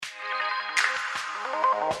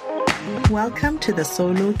Welcome to the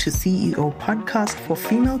Solo to CEO podcast for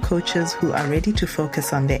female coaches who are ready to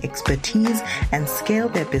focus on their expertise and scale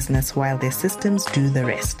their business while their systems do the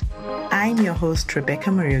rest. I'm your host, Rebecca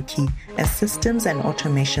Marioki, a systems and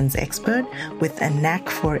automations expert with a knack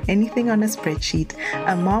for anything on a spreadsheet,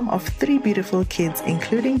 a mom of 3 beautiful kids,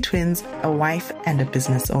 including twins, a wife, and a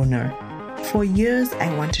business owner. For years,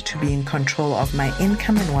 I wanted to be in control of my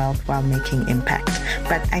income and wealth while making impact,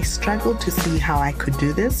 but I struggled to see how I could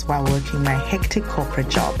do this while working my hectic corporate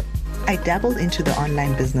job. I dabbled into the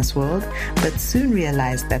online business world, but soon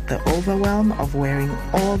realized that the overwhelm of wearing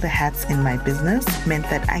all the hats in my business meant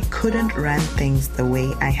that I couldn't run things the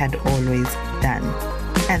way I had always done.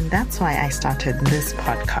 And that's why I started this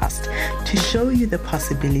podcast, to show you the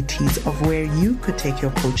possibilities of where you could take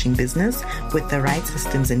your coaching business with the right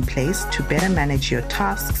systems in place to better manage your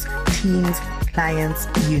tasks, teams, clients,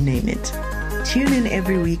 you name it. Tune in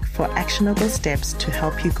every week for actionable steps to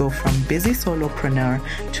help you go from busy solopreneur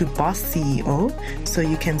to boss CEO so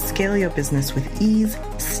you can scale your business with ease,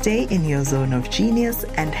 stay in your zone of genius,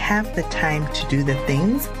 and have the time to do the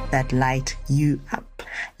things that light you up.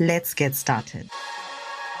 Let's get started.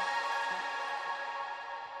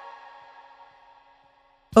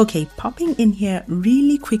 Okay, popping in here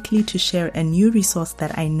really quickly to share a new resource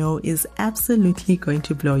that I know is absolutely going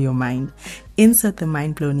to blow your mind. Insert the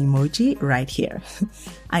mind-blown emoji right here.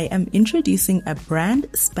 I am introducing a brand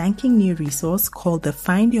spanking new resource called the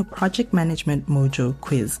Find Your Project Management Mojo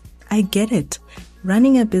quiz. I get it.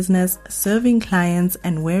 Running a business, serving clients,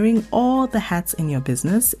 and wearing all the hats in your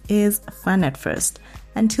business is fun at first,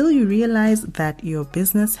 until you realize that your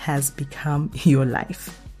business has become your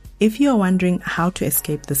life. If you're wondering how to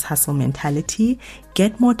escape this hustle mentality,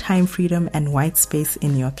 get more time freedom and white space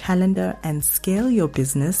in your calendar, and scale your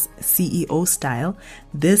business CEO style,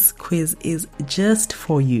 this quiz is just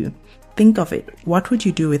for you. Think of it. What would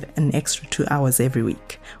you do with an extra 2 hours every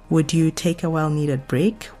week? Would you take a well-needed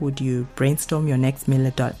break? Would you brainstorm your next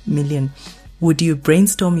 $1 million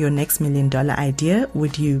idea?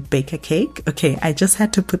 Would you bake a cake? Okay, I just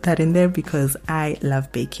had to put that in there because I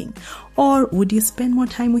love baking. Or would you spend more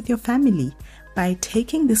time with your family? By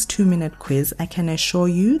taking this 2-minute quiz, I can assure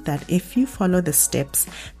you that if you follow the steps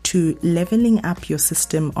to leveling up your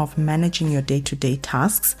system of managing your day-to-day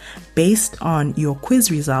tasks based on your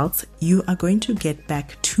quiz results, you are going to get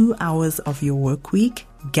back 2 hours of your work week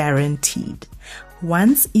guaranteed.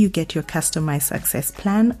 Once you get your customized success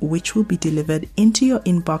plan, which will be delivered into your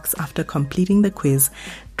inbox after completing the quiz,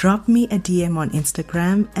 drop me a DM on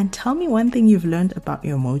Instagram and tell me one thing you've learned about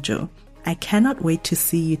your mojo. I cannot wait to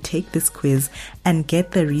see you take this quiz and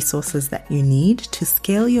get the resources that you need to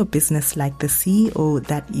scale your business like the CEO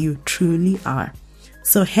that you truly are.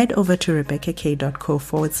 So head over to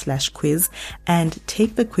RebeccaK.co/quiz and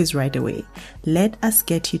take the quiz right away. Let us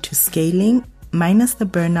get you to scaling minus the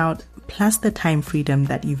burnout plus the time freedom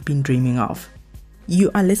that you've been dreaming of.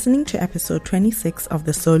 You are listening to episode 26 of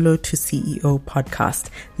the Solo to CEO podcast.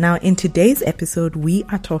 Now, in today's episode, we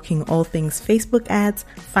are talking all things Facebook ads,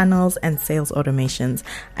 funnels, and sales automations.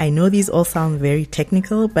 I know these all sound very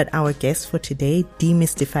technical, but our guest for today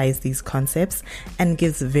demystifies these concepts and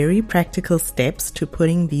gives very practical steps to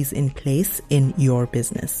putting these in place in your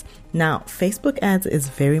business. Now, Facebook ads is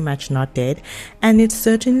very much not dead, and it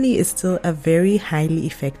certainly is still a very highly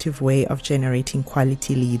effective way of generating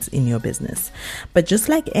quality leads in your business. But just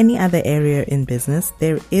like any other area in business,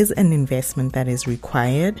 there is an investment that is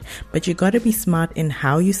required, but you got to be smart in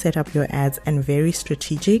how you set up your ads and very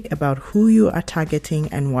strategic about who you are targeting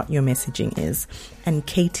and what your messaging is. And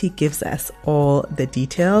Katie gives us all the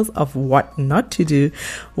details of what not to do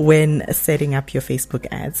when setting up your Facebook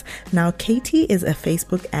ads. Now, Katie is a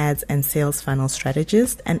Facebook ads and sales funnel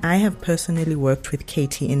strategist, and I have personally worked with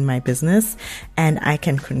Katie in my business, and I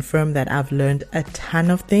can confirm that I've learned a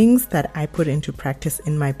ton of things that I put into practice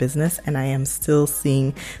in my business, and I am still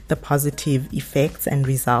seeing the positive effects and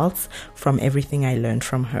results from everything I learned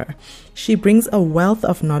from her. She brings a wealth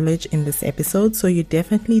of knowledge in this episode, so you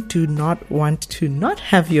definitely do not want to not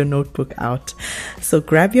have your notebook out. So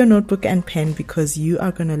grab your notebook and pen, because you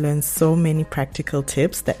are going to learn so many practical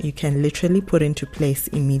tips that you can literally put into place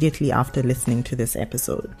immediately after listening to this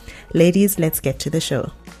episode. Ladies, let's get to the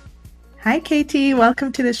show. Hi, Katie.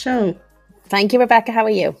 Welcome to the show. Thank you, Rebecca. How are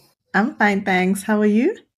you? I'm fine, thanks. How are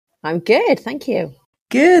you? I'm good. Thank you.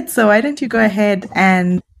 Good. So why don't you go ahead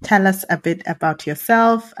and tell us a bit about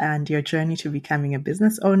yourself and your journey to becoming a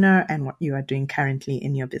business owner and what you are doing currently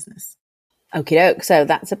in your business. Okie doke. So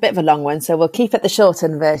that's a bit of a long one, so we'll keep it the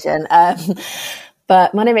shortened version.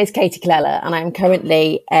 But my name is Katie Colella, and I'm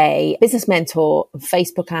currently a business mentor,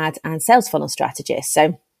 Facebook ad and sales funnel strategist.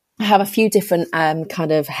 So I have a few different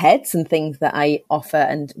kind of heads and things that I offer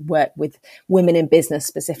and work with women in business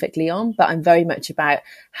specifically on, but I'm very much about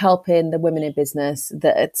helping the women in business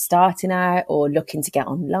that are starting out or looking to get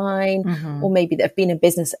online, or maybe that have been in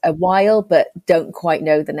business a while but don't quite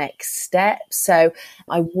know the next step. So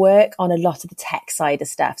I work on a lot of the tech side of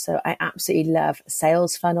stuff. So I absolutely love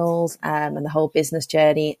sales funnels and the whole business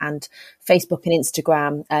journey, and Facebook and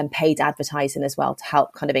Instagram and paid advertising as well to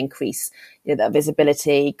help kind of increase that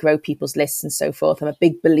visibility, grow people's lists and so forth. I'm a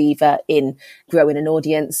big believer in growing an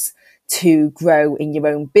audience to grow in your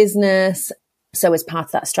own business. So as part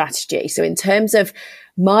of that strategy. So in terms of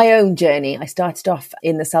my own journey, I started off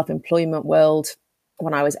in the self-employment world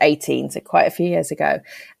when I was 18, so quite a few years ago.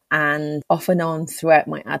 And off and on throughout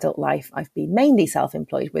my adult life, I've been mainly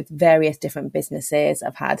self-employed with various different businesses.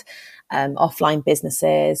 I've had offline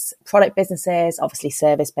businesses, product businesses, obviously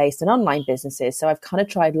service-based and online businesses. So I've kind of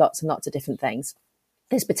tried lots and lots of different things.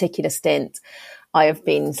 This particular stint, I have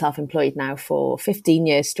been self-employed now for 15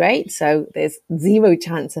 years straight. So there's zero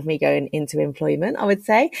chance of me going into employment, I would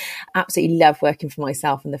say. Absolutely love working for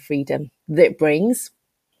myself and the freedom that it brings.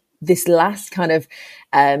 This last kind of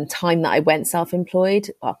time that I went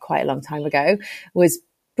self-employed, quite a long time ago, was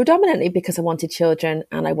predominantly because I wanted children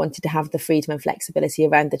and I wanted to have the freedom and flexibility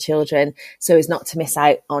around the children so as not to miss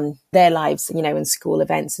out on their lives, and school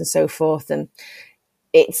events and so forth. And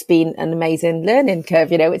it's been an amazing learning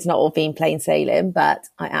curve. It's not all been plain sailing, but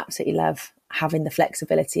I absolutely love having the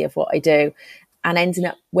flexibility of what I do and ending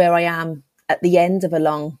up where I am at the end of a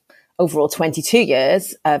long, overall 22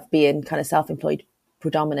 years of being kind of self-employed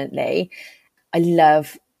predominantly. I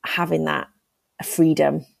love having that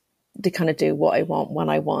freedom to kind of do what I want when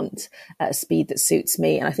I want at a speed that suits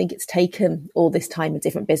me. And I think it's taken all this time in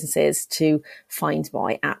different businesses to find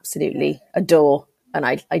what I absolutely adore. And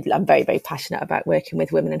I'm very, very passionate about working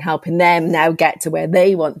with women and helping them now get to where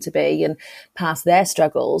they want to be and past their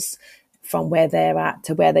struggles from where they're at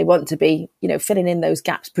to where they want to be, filling in those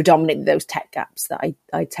gaps, predominantly those tech gaps that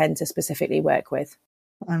I tend to specifically work with.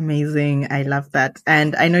 Amazing. I love that.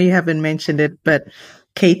 And I know you haven't mentioned it, but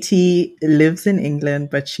Katie lives in England,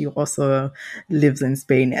 but she also lives in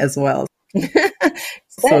Spain as well.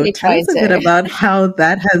 So tell us a bit about how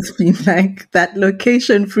that has been like, that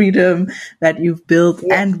location freedom that you've built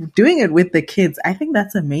and doing it with the kids. I think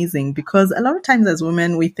that's amazing because a lot of times as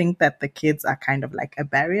women, we think that the kids are kind of like a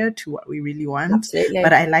barrier to what we really want. Absolutely.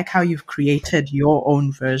 But I like how you've created your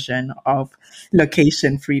own version of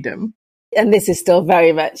location freedom. And this is still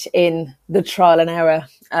very much in the trial and error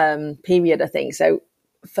period, I think. So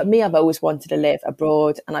for me, I've always wanted to live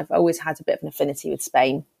abroad and I've always had a bit of an affinity with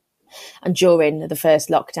Spain. And during the first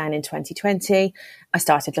lockdown in 2020, I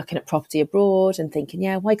started looking at property abroad and thinking,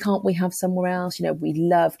 why can't we have somewhere else? We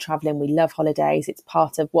love traveling, we love holidays. It's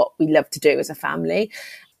part of what we love to do as a family.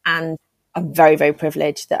 And I'm very, very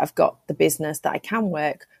privileged that I've got the business that I can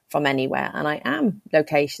work from anywhere. And I am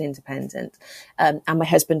location independent. And my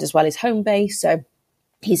husband as well is home based. So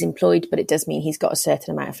he's employed, but it does mean he's got a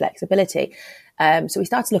certain amount of flexibility. So we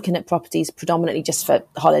started looking at properties predominantly just for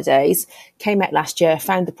holidays, came out last year,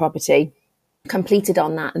 found the property, completed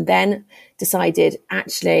on that, and then decided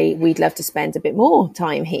actually we'd love to spend a bit more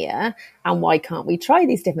time here. And why can't we try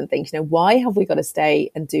these different things? Why have we got to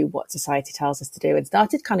stay and do what society tells us to do? And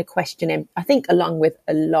started kind of questioning, I think along with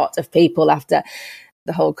a lot of people after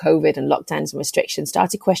the whole COVID and lockdowns and restrictions,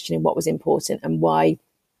 started questioning what was important and why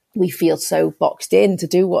we feel so boxed in to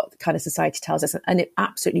do what kind of society tells us. And it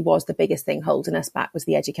absolutely was the biggest thing holding us back was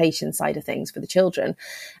the education side of things for the children.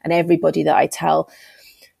 And everybody that I tell,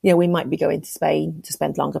 we might be going to Spain to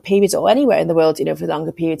spend longer periods or anywhere in the world, for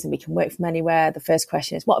longer periods and we can work from anywhere. The first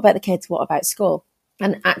question is, what about the kids? What about school?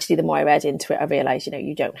 And actually, the more I read into it, I realized,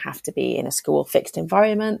 you don't have to be in a school fixed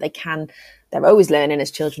environment. They're always learning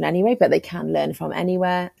as children anyway, but they can learn from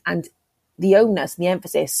anywhere. And the onus and the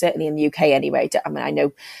emphasis, certainly in the UK anyway, I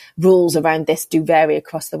know rules around this do vary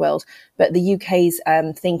across the world, but the UK's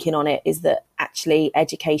thinking on it is that actually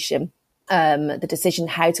education, the decision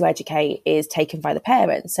how to educate is taken by the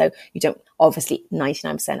parents. So you don't, obviously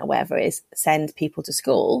 99% or whatever it is, send people to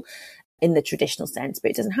school in the traditional sense, but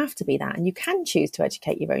it doesn't have to be that. And you can choose to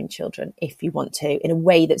educate your own children if you want to in a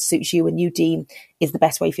way that suits you and you deem is the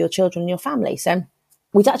best way for your children and your family. So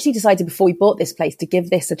we'd actually decided before we bought this place to give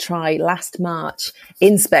this a try last March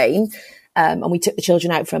in Spain. And we took the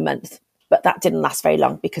children out for a month, but that didn't last very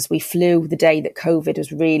long because we flew the day that COVID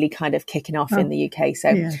was really kind of kicking off in the UK.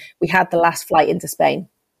 So we had the last flight into Spain.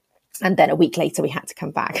 And then a week later, we had to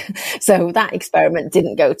come back. So that experiment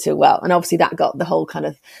didn't go too well. And obviously that got the whole kind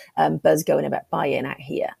of buzz going about buying out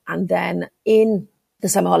here. And then in the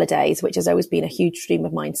summer holidays, which has always been a huge dream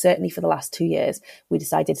of mine, certainly for the last 2 years, we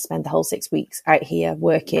decided to spend the whole 6 weeks out here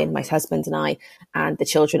working, my husband and I, and the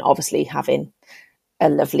children obviously having a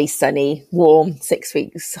lovely, sunny, warm 6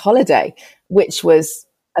 weeks holiday, which was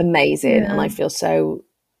amazing. Yeah. And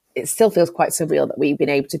it still feels quite surreal that we've been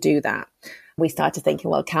able to do that. We started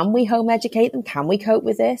thinking, well, can we home educate them? Can we cope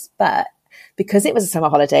with this? But because it was a summer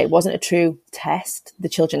holiday, it wasn't a true test. The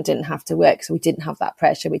children didn't have to work, so we didn't have that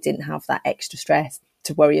pressure. We didn't have that extra stress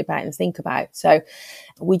to worry about and think about. So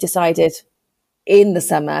we decided in the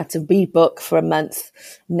summer to rebook for a month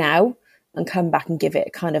now and come back and give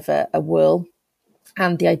it kind of a whirl.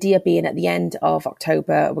 And the idea being at the end of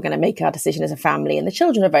October, we're going to make our decision as a family. And the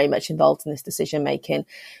children are very much involved in this decision making,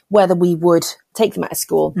 whether we would take them out of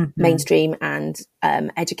school, mainstream, and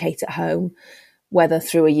educate at home, whether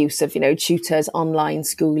through a use of, tutors, online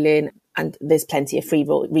schooling. And there's plenty of free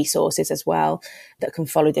resources as well that can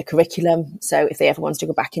follow the curriculum. So if they ever want to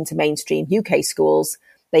go back into mainstream UK schools,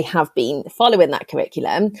 they have been following that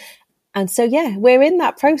curriculum. And so, we're in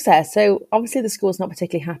that process. So obviously the school's not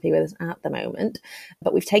particularly happy with us at the moment,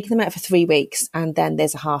 but we've taken them out for 3 weeks and then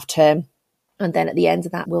there's a half term. And then at the end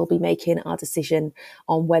of that, we'll be making our decision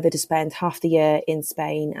on whether to spend half the year in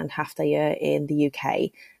Spain and half the year in the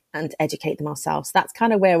UK and educate them ourselves. That's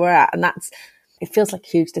kind of where we're at. And it feels like a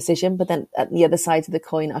huge decision. But then at the other side of the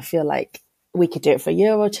coin, I feel like we could do it for a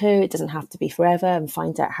year or two. It doesn't have to be forever, and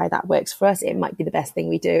find out how that works for us. It might be the best thing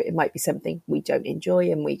we do. It might be something we don't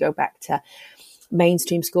enjoy and we go back to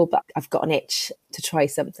mainstream school. But I've got an itch to try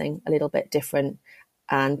something a little bit different.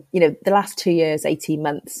 And, the last 2 years, 18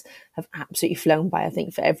 months have absolutely flown by, I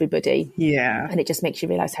think, for everybody. Yeah. And it just makes you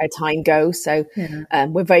realize how time goes. So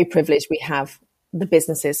we're very privileged. We have the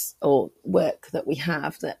businesses or work that we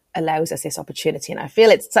have that allows us this opportunity. And I feel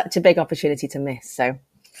it's such a big opportunity to miss. So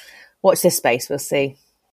watch this space. We'll see.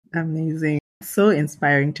 Amazing. So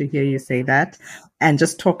inspiring to hear you say that and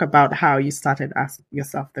just talk about how you started asking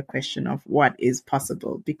yourself the question of what is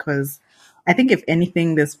possible. Because I think if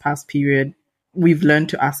anything, this past period, we've learned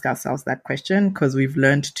to ask ourselves that question because we've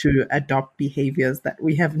learned to adopt behaviors that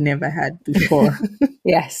we have never had before.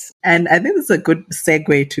 Yes. And I think it's a good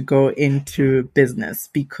segue to go into business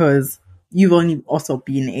because you've only also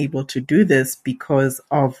been able to do this because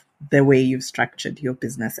of the way you've structured your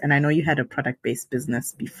business. And I know you had a product-based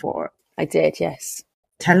business before. I did, yes.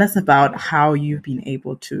 Tell us about how you've been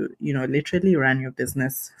able to, literally run your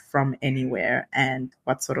business from anywhere and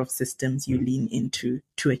what sort of systems you lean into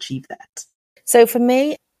to achieve that. So for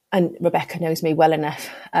me, and Rebecca knows me well enough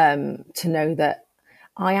to know that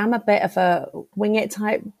I am a bit of a wing it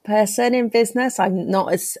type person in business. I'm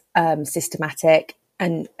not as systematic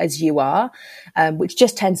and as you are, which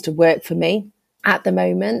just tends to work for me at the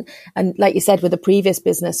moment. And like you said, with the previous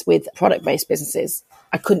business, with product-based businesses,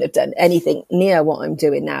 I couldn't have done anything near what I'm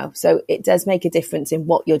doing now. So it does make a difference in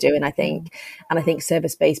what you're doing, I think. And I think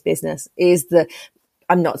service-based business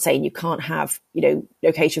I'm not saying you can't have,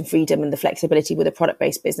 location freedom and the flexibility with a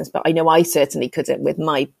product-based business, but I know I certainly couldn't with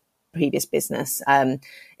my previous business.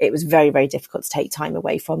 It was very, very difficult to take time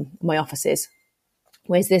away from my offices.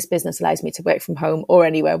 Whereas this business allows me to work from home or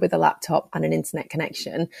anywhere with a laptop and an internet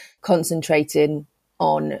connection, concentrating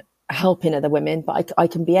on helping other women, but I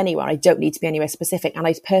can be anywhere. I don't need to be anywhere specific. And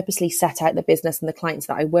I purposely set out the business and the clients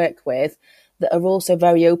that I work with that are also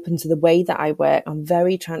very open to the way that I work. I'm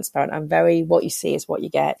very transparent. I'm very, what you see is what you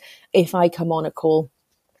get. If I come on a call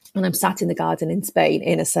and I'm sat in the garden in Spain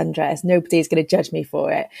in a sundress, nobody is going to judge me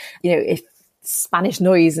for it. If Spanish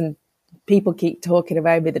noise and people keep talking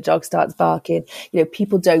around me, the dog starts barking,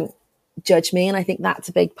 people don't judge me. And I think that's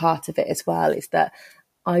a big part of it as well, is that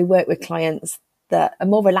I work with clients that are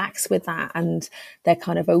more relaxed with that and they're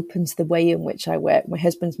kind of open to the way in which I work. My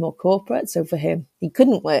husband's more corporate, so for him, he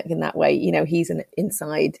couldn't work in that way. He's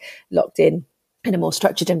inside, locked in a more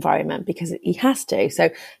structured environment because he has to. So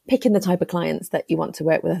picking the type of clients that you want to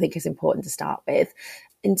work with, I think is important to start with.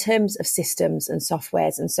 In terms of systems and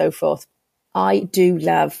softwares and so forth, I do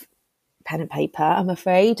love pen and paper, I'm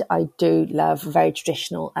afraid. I do love very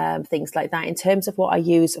traditional things like that. In terms of what I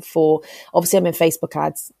use for, obviously I'm in Facebook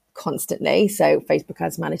ads constantly, so Facebook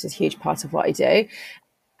ads manage is a huge part of what I do.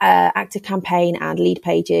 Active Campaign and Lead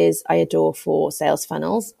Pages I adore for sales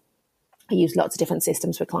funnels. I use lots of different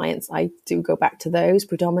systems for clients. I do go back to those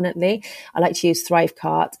predominantly. I like to use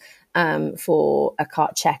Thrivecart for a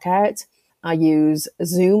cart checkout. I use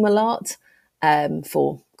Zoom a lot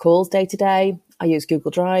for calls day to day. I use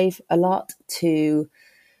Google Drive a lot to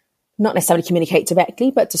not necessarily communicate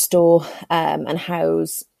directly, but to store and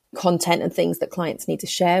house content and things that clients need to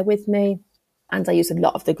share with me. And I use a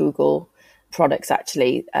lot of the Google products,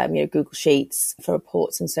 actually, Google Sheets for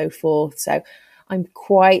reports and so forth. So I'm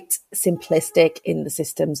quite simplistic in the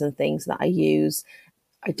systems and things that I use.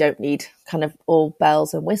 I don't need kind of all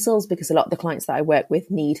bells and whistles because a lot of the clients that I work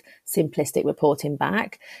with need simplistic reporting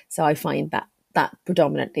back. So I find that that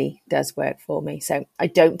predominantly does work for me. So I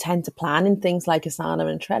don't tend to plan in things like Asana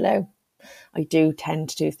and Trello. I do tend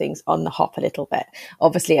to do things on the hop a little bit.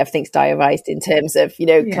 Obviously, everything's diarised in terms of,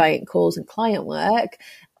 client calls and client work.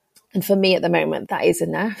 And for me at the moment, that is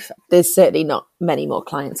enough. There's certainly not many more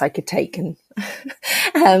clients I could take. And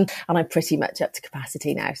I'm pretty much up to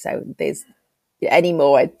capacity now. So there's any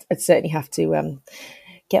more, I'd certainly have to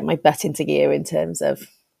get my butt into gear in terms of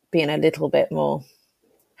being a little bit more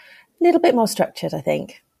structured, I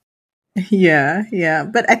think. Yeah.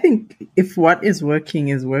 But I think if what is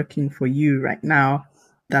working for you right now,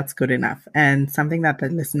 that's good enough. And something that the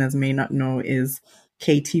listeners may not know is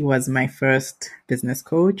Katie was my first business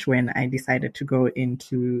coach when I decided to go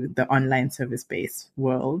into the online service-based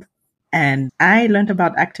world. And I learned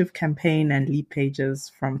about Active Campaign and Lead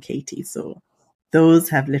Pages from Katie. So those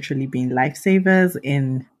have literally been lifesavers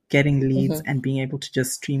in getting leads and being able to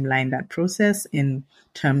just streamline that process in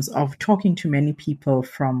terms of talking to many people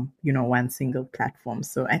from, one single platform.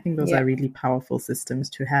 So I think those are really powerful systems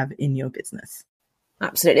to have in your business.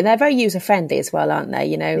 Absolutely. They're very user friendly as well, aren't they?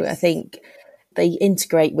 Yes. I think they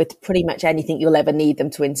integrate with pretty much anything you'll ever need them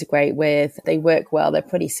to integrate with. They work well. They're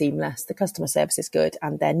pretty seamless. The customer service is good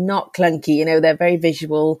and they're not clunky. They're very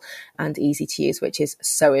visual and easy to use, which is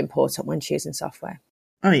so important when choosing software.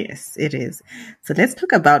 Oh, yes, it is. So let's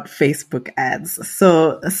talk about Facebook ads.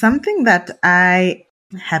 So something that I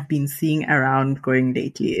have been seeing around going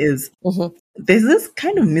lately is there's this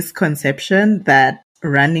kind of misconception that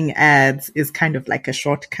running ads is kind of like a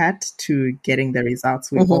shortcut to getting the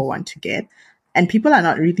results we all want to get. And people are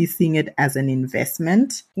not really seeing it as an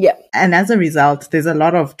investment. Yeah. And as a result, there's a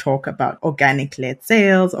lot of talk about organic-led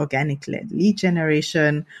sales, organic-led lead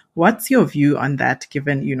generation. What's your view on that,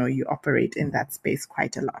 given, you operate in that space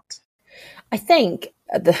quite a lot? I think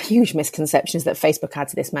the huge misconception is that Facebook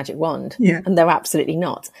ads are this magic wand. Yeah. And they're absolutely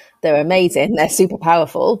not. They're amazing. They're super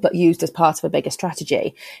powerful, but used as part of a bigger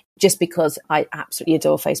strategy. Just because I absolutely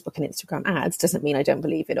adore Facebook and Instagram ads doesn't mean I don't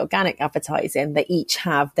believe in organic advertising. They each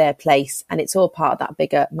have their place and it's all part of that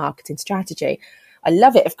bigger marketing strategy. I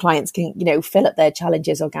love it if clients can, fill up their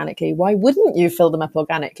challenges organically. Why wouldn't you fill them up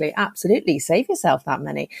organically? Absolutely. Save yourself that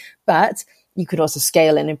money. But you could also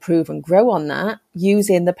scale and improve and grow on that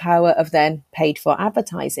using the power of then paid for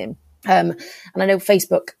advertising. And I know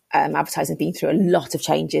Facebook advertising has been through a lot of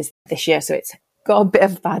changes this year. So it's got a bit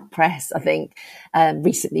of bad press, I think,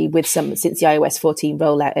 recently since the iOS 14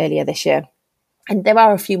 rollout earlier this year. And there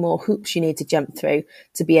are a few more hoops you need to jump through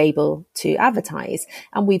to be able to advertise.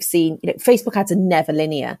 And we've seen, Facebook ads are never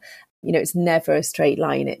linear. It's never a straight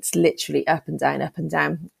line. It's literally up and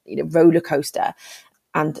down, roller coaster.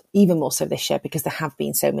 And even more so this year because there have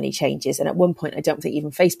been so many changes. And at one point, I don't think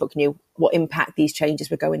even Facebook knew what impact these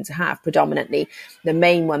changes were going to have. Predominantly, the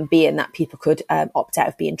main one being that people could opt out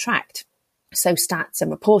of being tracked. So stats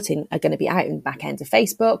and reporting are going to be out in the back end of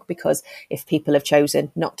Facebook because if people have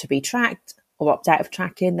chosen not to be tracked or opt out of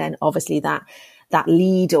tracking, then obviously that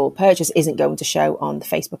lead or purchase isn't going to show on the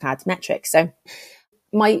Facebook ads metrics. So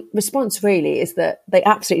my response really is that they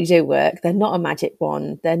absolutely do work. They're not a magic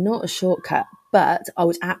wand. They're not a shortcut, but I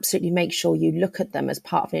would absolutely make sure you look at them as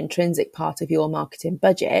part of an intrinsic part of your marketing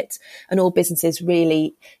budget. And all businesses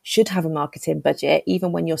really should have a marketing budget,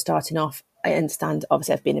 even when you're starting off. I understand,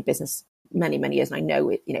 obviously, I've been in business many, many years, and I know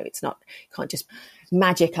it, it's not, you can't just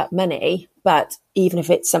magic up money, but even if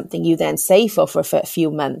it's something you then save for a few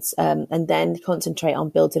months and then concentrate on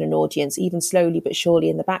building an audience, even slowly but surely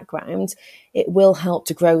in the background, it will help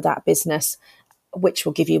to grow that business, which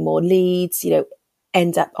will give you more leads,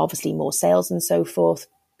 end up obviously more sales and so forth.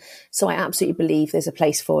 So I absolutely believe there's a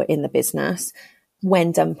place for it in the business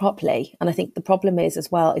when done properly. And I think the problem is as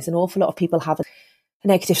well, is an awful lot of people have a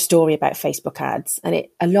negative story about Facebook ads. And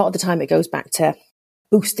a lot of the time it goes back to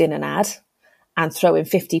boosting an ad and throwing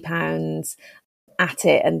 £50 at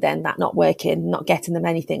it and then that not working, not getting them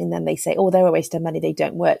anything. And then they say, oh, they're a waste of money. They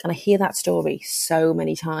don't work. And I hear that story so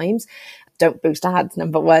many times. Don't boost ads,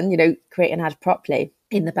 number one, create an ad properly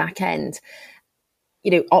in the back end.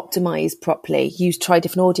 Optimize properly, try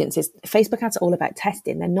different audiences. Facebook ads are all about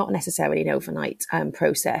testing. They're not necessarily an overnight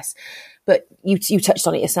process. But you touched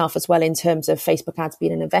on it yourself as well in terms of Facebook ads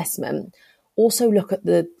being an investment. Also look at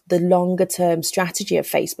the longer term strategy of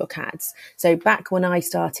Facebook ads. So back when I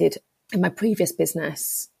started in my previous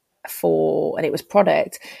business and it was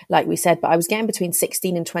product, like we said, but I was getting between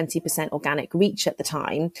 16 and 20% organic reach at the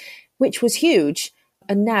time, which was huge.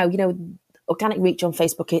 And now, organic reach on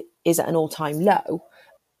Facebook is at an all-time low.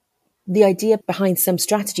 the idea behind some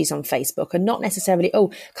strategies on Facebook are not necessarily,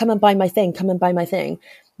 oh, come and buy my thing, come and buy my thing.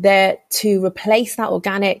 They're to replace that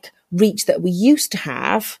organic reach that we used to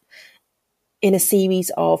have in a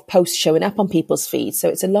series of posts showing up on people's feeds. So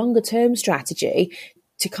it's a longer term strategy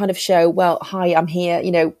to kind of show, well, hi, I'm here,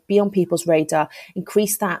 be on people's radar,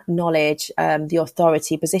 increase that knowledge, the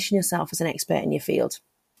authority, position yourself as an expert in your field.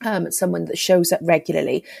 Someone that shows up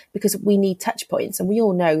regularly, because we need touch points. And we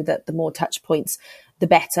all know that the more touch points, the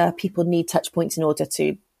better. People need touch points in order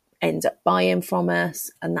to end up buying from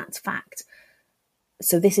us. And that's fact.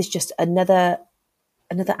 So this is just another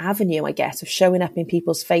avenue, I guess, of showing up in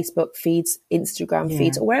people's Facebook feeds, Instagram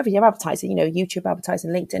feeds, or wherever you're advertising, YouTube advertising,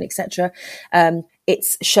 LinkedIn, etc.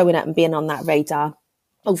 It's showing up and being on that radar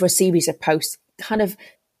over a series of posts, kind of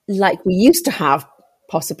like we used to have,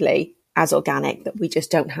 possibly as organic, that we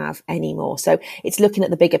just don't have anymore. So it's looking at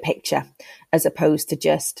the bigger picture as opposed to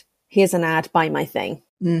just, here's an ad, buy my thing.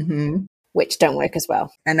 Mm-hmm. Which don't work as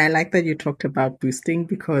well. And I like that you talked about boosting,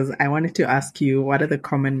 because I wanted to ask you, what are the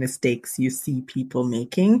common mistakes you see people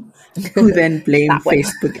making who then blame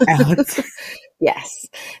Facebook ads? Yes.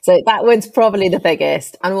 So that one's probably the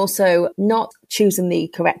biggest. And also not choosing the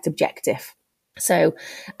correct objective. So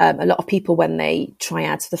a lot of people, when they try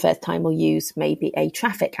ads for the first time, will use maybe a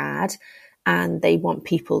traffic ad, and they want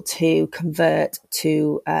people to convert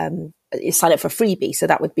to sign up for a freebie. So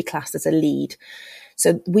that would be classed as a lead.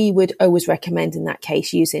 So we would always recommend in that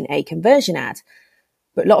case using a conversion ad.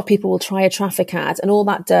 But a lot of people will try a traffic ad, and all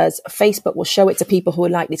that does, Facebook will show it to people who are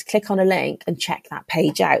likely to click on a link and check that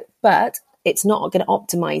page out. But it's not going to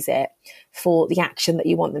optimize it for the action that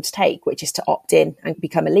you want them to take, which is to opt in and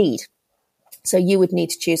become a lead. So you would need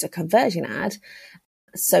to choose a conversion ad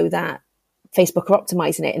so that Facebook are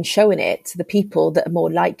optimizing it and showing it to the people that are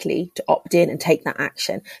more likely to opt in and take that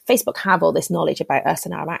action. Facebook have all this knowledge about us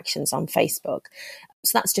and our actions on Facebook.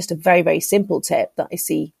 So that's just a very, very simple tip that I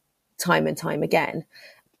see time and time again.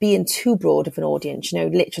 Being too broad of an audience,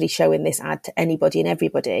 literally showing this ad to anybody and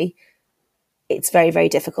everybody, it's very, very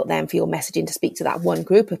difficult then for your messaging to speak to that one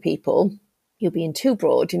group of people. You're being too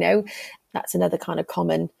broad, That's another kind of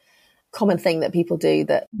common thing that people do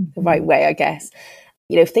the right way, I guess.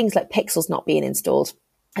 Things like pixels not being installed.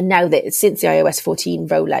 And now that since the iOS 14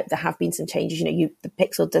 rollout, there have been some changes. The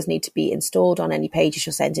pixel does need to be installed on any pages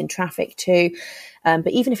you're sending traffic to. But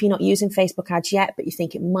even if you're not using Facebook ads yet, but you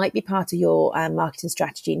think it might be part of your marketing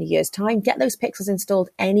strategy in a year's time, get those pixels installed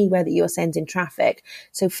anywhere that you're sending traffic.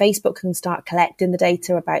 So Facebook can start collecting the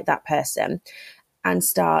data about that person and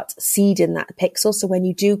start seeding that pixel. So when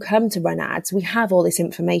you do come to run ads, we have all this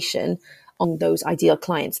information on those ideal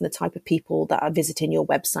clients and the type of people that are visiting your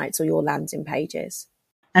websites or your landing pages.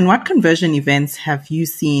 And what conversion events have you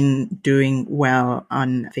seen doing well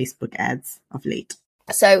on Facebook ads of late?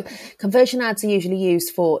 So conversion ads are usually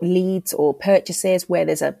used for leads or purchases where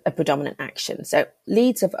there's a predominant action. So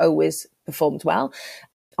leads have always performed well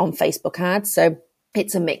on Facebook ads. So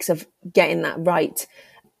it's a mix of getting that right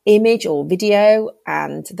image or video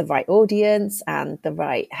and the right audience and the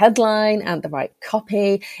right headline and the right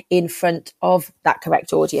copy in front of that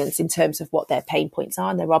correct audience in terms of what their pain points are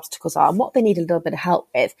and their obstacles are and what they need a little bit of help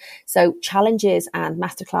with. So challenges and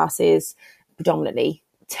masterclasses predominantly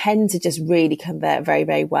tend to just really convert very,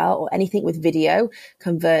 very well, or anything with video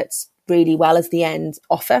converts really well as the end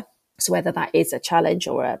offer. So whether that is a challenge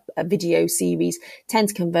or a video series, tend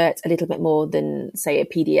to convert a little bit more than, say, a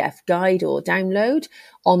PDF guide or download.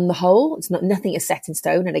 On the whole, nothing is set in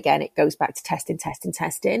stone. And again, it goes back to testing.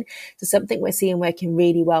 So something we're seeing working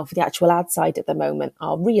really well for the actual ad side at the moment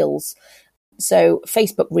are Reels. So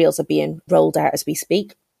Facebook Reels are being rolled out as we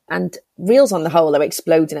speak. And Reels on the whole are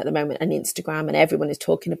exploding at the moment on Instagram, and everyone is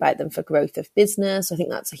talking about them for growth of business. I think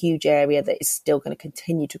that's a huge area that is still going to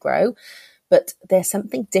continue to grow. But there's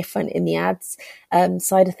something different in the ads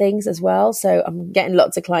side of things as well. So I'm getting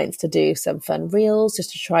lots of clients to do some fun reels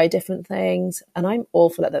just to try different things. And I'm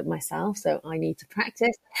awful at them myself, so I need to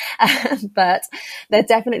practice. But they're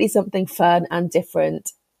definitely something fun and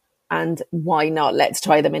different. And why not? Let's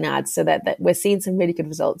try them in ads. So that we're seeing some really good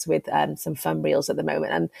results with some fun reels at the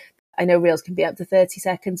moment. And I know reels can be up to 30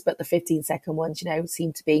 seconds, but the 15-second ones,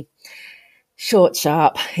 seem to be short,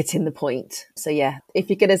 sharp, hitting the point. So yeah, if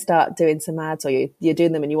you're going to start doing some ads or you're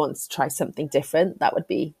doing them and you want to try something different, that would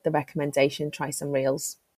be the recommendation. Try some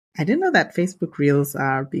reels. I didn't know that Facebook Reels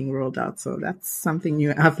are being rolled out. So that's something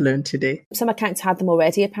new I've learned today. Some accounts had them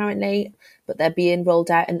already, apparently, but they're being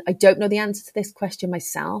rolled out. And I don't know the answer to this question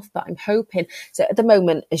myself, but I'm hoping. So at the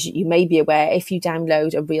moment, as you may be aware, if you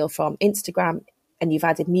download a reel from Instagram and you've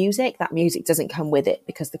added music, that music doesn't come with it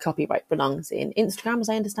because the copyright belongs in Instagram, as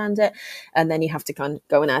I understand it. And then you have to kind of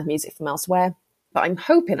go and add music from elsewhere. But I'm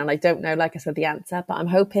hoping, and I don't know, like I said, the answer, but I'm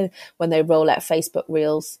hoping when they roll out Facebook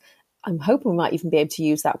Reels, I'm hoping we might even be able to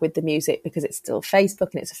use that with the music because it's still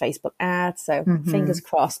Facebook and it's a Facebook ad. So fingers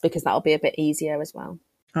crossed, because that'll be a bit easier as well.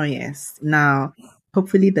 Oh, yes. Now,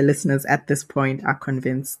 hopefully the listeners at this point are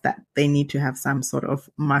convinced that they need to have some sort of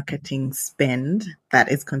marketing spend that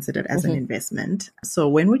is considered as an investment. So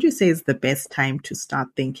when would you say is the best time to start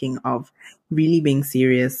thinking of really being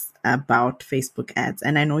serious about Facebook ads?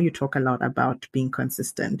 And I know you talk a lot about being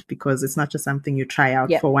consistent, because it's not just something you try out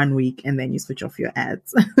for 1 week and then you switch off your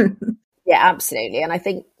ads. Yeah, absolutely. And I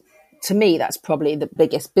think, to me, that's probably the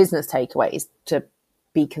biggest business takeaway, is to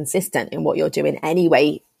be consistent in what you're doing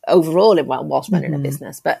anyway, overall, whilst running a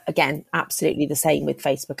business. But again, absolutely the same with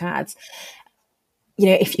Facebook ads. You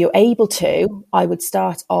know, if you're able to, I would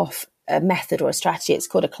start off a method or a strategy. It's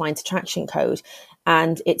called a client attraction code.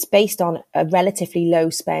 And it's based on a relatively low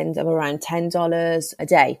spend of around $10 a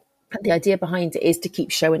day. And the idea behind it is to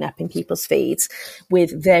keep showing up in people's feeds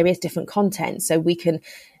with various different content. So we can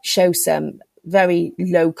show some very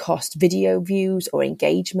low cost video views or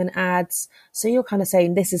engagement ads. So you're kind of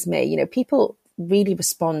saying, this is me. You know, people really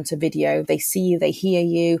respond to video. They see you, they hear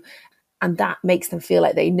you, and that makes them feel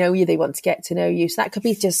like they know you, they want to get to know you. So that could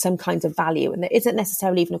be just some kind of value. And there isn't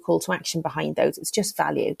necessarily even a call to action behind those. It's just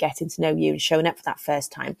value, getting to know you and showing up for that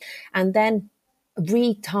first time. And then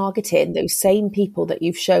retargeting those same people that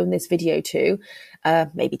you've shown this video to,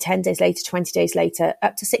 maybe 10 days later, 20 days later,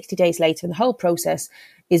 up to 60 days later. And the whole process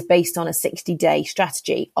is based on a 60-day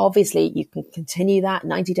strategy. Obviously, you can continue that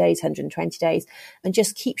 90 days, 120 days, and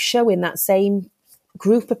just keep showing that same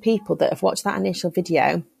group of people that have watched that initial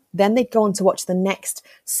video. Then they'd go on to watch the next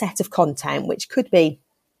set of content, which could be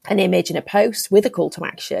an image in a post with a call to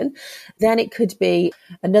action. Then it could be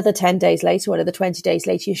another 10 days later or another 20 days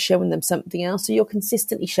later, you're showing them something else. So you're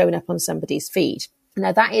consistently showing up on somebody's feed.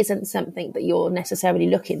 Now, that isn't something that you're necessarily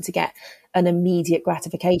looking to get an immediate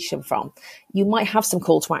gratification from. You might have some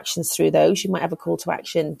call to actions through those. You might have a call to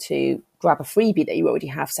action to grab a freebie that you already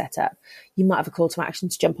have set up. You might have a call to action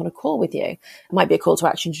to jump on a call with you. It might be a call to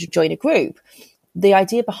action to join a group. The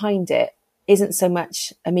idea behind it isn't so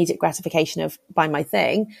much immediate gratification of buy my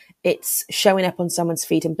thing. It's showing up on someone's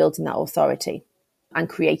feed and building that authority and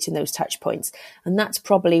creating those touch points. And that's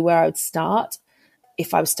probably where I would start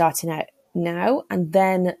if I was starting out now, and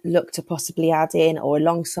then look to possibly add in or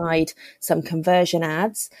alongside some conversion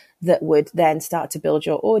ads that would then start to build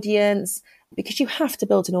your audience, because you have to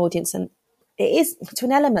build an audience. And it is, to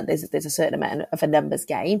an element, there's a certain amount of a numbers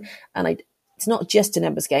game. And it's not just a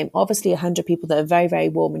numbers game. Obviously, 100 people that are very, very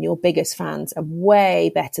warm and your biggest fans are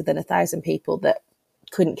way better than 1,000 people that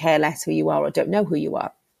couldn't care less who you are or don't know who you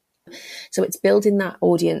are. So it's building that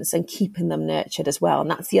audience and keeping them nurtured as well.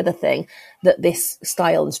 And that's the other thing that this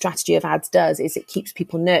style and strategy of ads does, is it keeps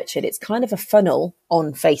people nurtured. It's kind of a funnel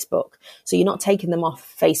on Facebook. So you're not taking them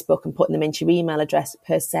off Facebook and putting them into your email address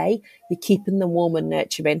per se. You're keeping them warm and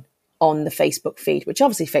nurturing on the Facebook feed, which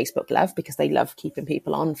obviously Facebook love because they love keeping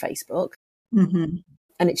people on Facebook. Mm-hmm.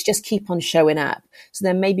 And it's just keep on showing up. So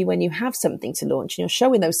then maybe when you have something to launch and you're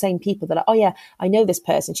showing those same people that are, oh yeah, I know this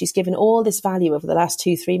person, she's given all this value over the last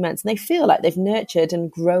 2-3 months, and they feel like they've nurtured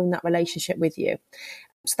and grown that relationship with you.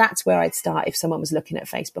 So that's where I'd start if someone was looking at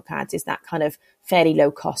Facebook ads, is that kind of fairly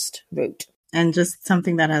low cost route. And just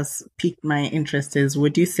something that has piqued my interest is,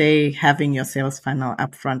 would you say having your sales funnel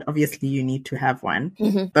up front, obviously you need to have one,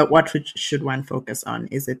 but what should one focus on?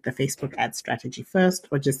 Is it the Facebook ad strategy first,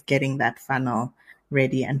 or just getting that funnel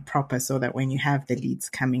ready and proper so that when you have the leads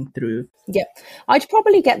coming through? Yeah, I'd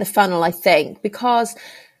probably get the funnel, I think, because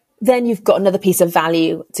then you've got another piece of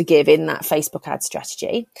value to give in that Facebook ad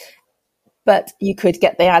strategy. But you could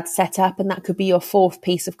get the ad set up and that could be your fourth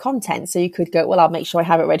piece of content. So you could go, well, I'll make sure I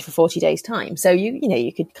have it ready for 40 days time. So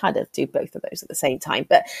you could kind of do both of those at the same time.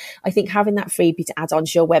 But I think having that freebie to add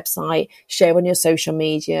onto your website, share on your social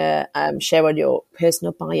media, share on your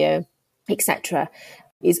personal bio, etc.,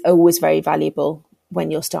 is always very valuable when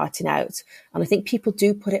you're starting out. And I think people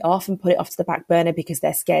do put it off to the back burner because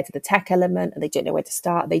they're scared of the tech element and they don't know where to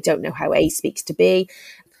start. They don't know how A speaks to B.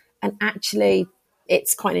 And actually,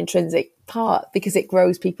 it's quite an intrinsic part because it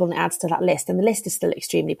grows people and adds to that list. And the list is still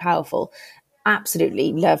extremely powerful.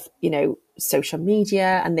 Absolutely love, social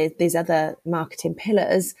media and there's other marketing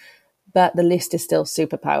pillars, but the list is still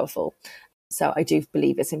super powerful. So I do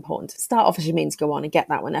believe it's important to start off as your means go on and get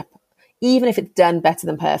that one up. Even if it's done better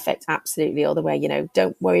than perfect, absolutely, all the way,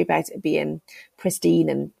 don't worry about it being pristine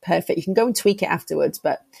and perfect. You can go and tweak it afterwards,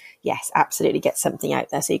 but yes, absolutely get something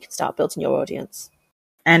out there so you can start building your audience.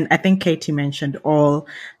 And I think Katie mentioned all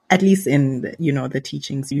at least in the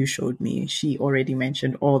teachings you showed me, she already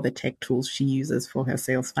mentioned all the tech tools she uses for her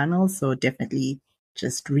sales funnels. So definitely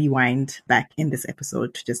just rewind back in this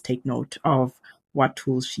episode to just take note of what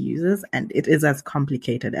tools she uses. And it is as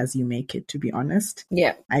complicated as you make it, to be honest.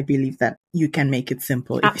 Yeah. I believe that you can make it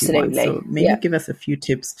simple if Absolutely. you want. So maybe give us a few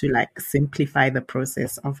tips to like simplify the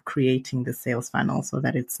process of creating the sales funnel so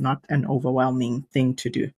that it's not an overwhelming thing to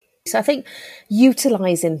do. So I think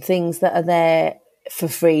utilizing things that are there for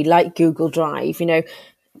free, like Google Drive,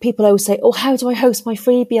 people always say, oh, how do I host my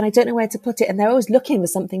freebie? And I don't know where to put it. And they're always looking for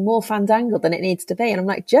something more fandangled than it needs to be. And I'm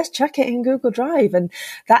like, just chuck it in Google Drive. And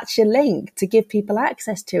that's your link to give people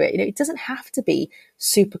access to it. It doesn't have to be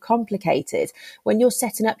super complicated. When you're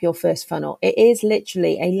setting up your first funnel, it is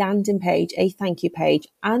literally a landing page, a thank you page,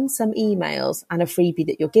 and some emails and a freebie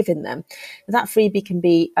that you're giving them. That freebie can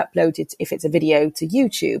be uploaded, if it's a video, to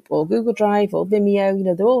YouTube or Google Drive or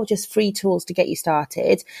Vimeo. They're all just free tools to get you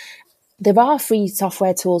started. There are free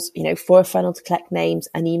software tools, for a funnel to collect names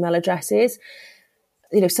and email addresses.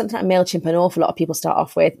 Something like MailChimp, an awful lot of people start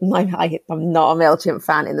off with. I'm not a MailChimp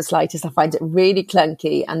fan in the slightest. I find it really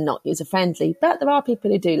clunky and not user-friendly, but there are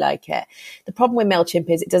people who do like it. The problem with MailChimp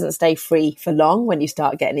is it doesn't stay free for long when you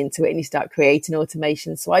start getting into it and you start creating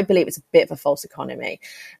automation. So I believe it's a bit of a false economy.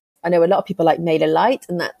 I know a lot of people like MailerLite,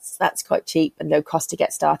 and that's quite cheap and low cost to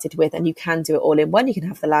get started with. And you can do it all in one. You can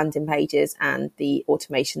have the landing pages and the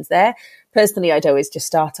automations there. Personally, I'd always just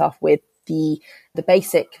start off with the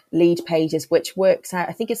basic lead pages, which works out,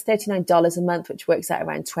 I think it's $39 a month, which works out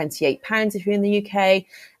around £28 if you're in the UK.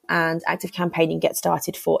 And Active Campaigning gets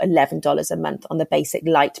started for $11 a month on the basic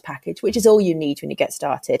light package, which is all you need when you get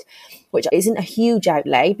started, which isn't a huge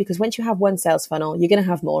outlay, because once you have one sales funnel, you're going to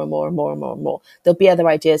have more and more and more and more and more. There'll be other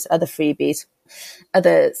ideas, other freebies,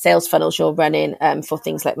 other sales funnels you're running for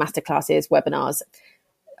things like masterclasses, webinars,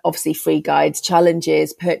 obviously free guides,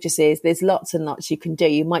 challenges, purchases. There's lots and lots you can do.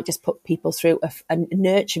 You might just put people through a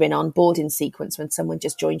nurturing onboarding sequence. When someone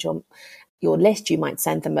just joins your list, you might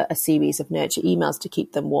send them a series of nurture emails to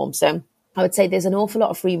keep them warm. So I would say there's an awful lot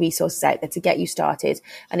of free resources out there to get you started.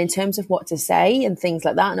 And in terms of what to say and things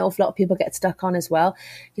like that, an awful lot of people get stuck on as well.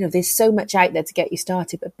 There's so much out there to get you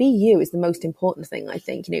started, but be you is the most important thing, I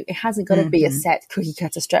think. It hasn't got to be a set cookie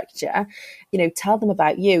cutter structure. Tell them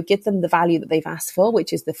about you, give them the value that they've asked for,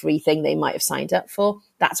 which is the free thing they might have signed up for.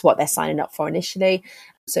 That's what they're signing up for initially.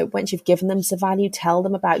 So once you've given them some value, tell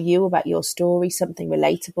them about you, about your story, something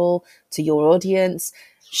relatable to your audience.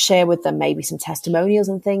 Share with them maybe some testimonials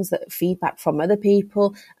and things, that feedback from other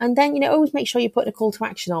people. And then, always make sure you put a call to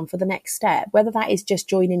action on for the next step, whether that is just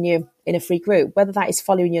joining you in a free group, whether that is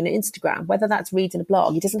following you on Instagram, whether that's reading a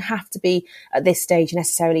blog. It doesn't have to be at this stage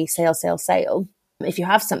necessarily sale. If you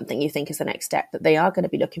have something you think is the next step that they are going to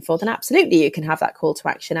be looking for, then absolutely you can have that call to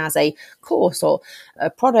action as a course or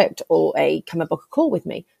a product or a come and book a call with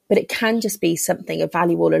me. But it can just be something of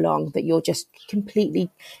value all along that you're just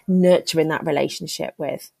completely nurturing that relationship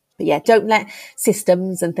with. But yeah, don't let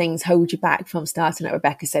systems and things hold you back from starting. Like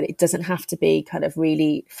Rebecca said, it doesn't have to be kind of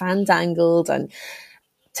really fandangled and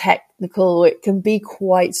technical. It can be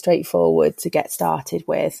quite straightforward to get started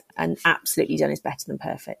with, and absolutely done is better than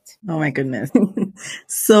perfect. Oh my goodness.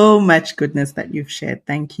 So much goodness that you've shared.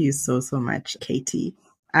 Thank you so much, Katie.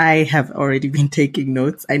 I have already been taking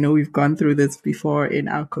notes. I know we've gone through this before in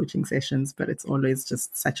our coaching sessions, but it's always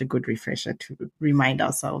just such a good refresher to remind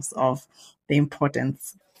ourselves of the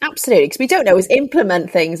importance. Absolutely, because we don't always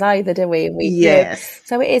implement things either, do we? Yes.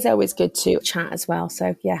 So it is always good to chat as well.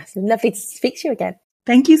 So yeah, it's lovely to speak to you again.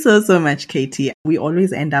 Thank you so much, Katie. We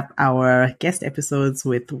always end up our guest episodes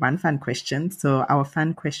with one fun question. So our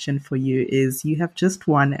fun question for you is, you have just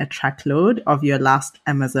won a truckload of your last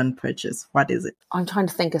Amazon purchase. What is it? I'm trying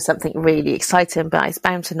to think of something really exciting, but it's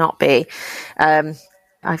bound to not be. I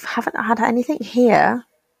haven't had anything here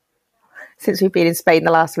since we've been in Spain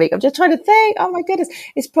the last week. I'm just trying to think, oh my goodness,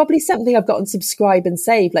 it's probably something I've got on subscribe and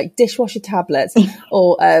save, like dishwasher tablets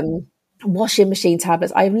or washing machine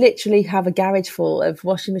tablets. I literally have a garage full of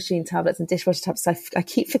washing machine tablets and dishwasher tablets. I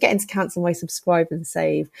keep forgetting to cancel my subscribe and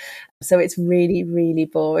save. So it's really, really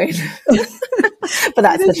boring. But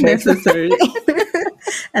that's the truth. Necessary.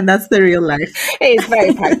 And that's the real life. It is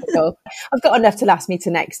very practical. I've got enough to last me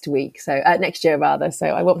to next year rather. So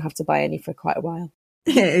I won't have to buy any for quite a while.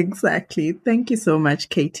 Yeah, exactly. Thank you so much,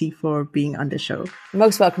 Katie, for being on the show.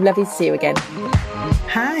 Most welcome. Lovely to see you again.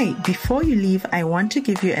 Hi, before you leave, I want to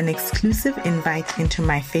give you an exclusive invite into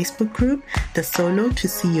my Facebook group, the Solo to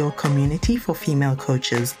CEO Community for Female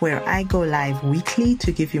Coaches, where I go live weekly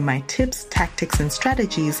to give you my tips, tactics, and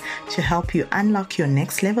strategies to help you unlock your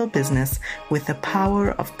next level business with the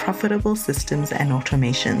power of profitable systems and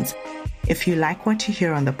automations. If you like what you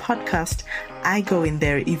hear on the podcast, I go in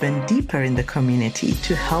there even deeper in the community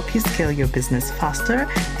to help you scale your business faster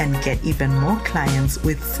and get even more clients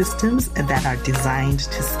with systems that are designed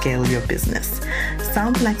to scale your business.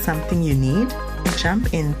 Sounds like something you need?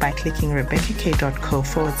 Jump in by clicking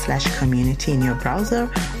RebeccaK.co/community in your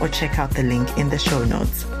browser or check out the link in the show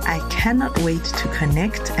notes. I cannot wait to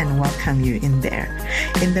connect and welcome you in there.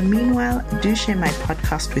 In the meanwhile, do share my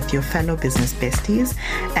podcast with your fellow business besties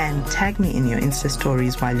and tag me in your Insta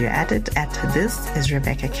stories while you're at it at This is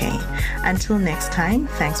Rebecca K. Until next time,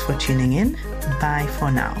 thanks for tuning in. Bye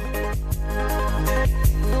for now.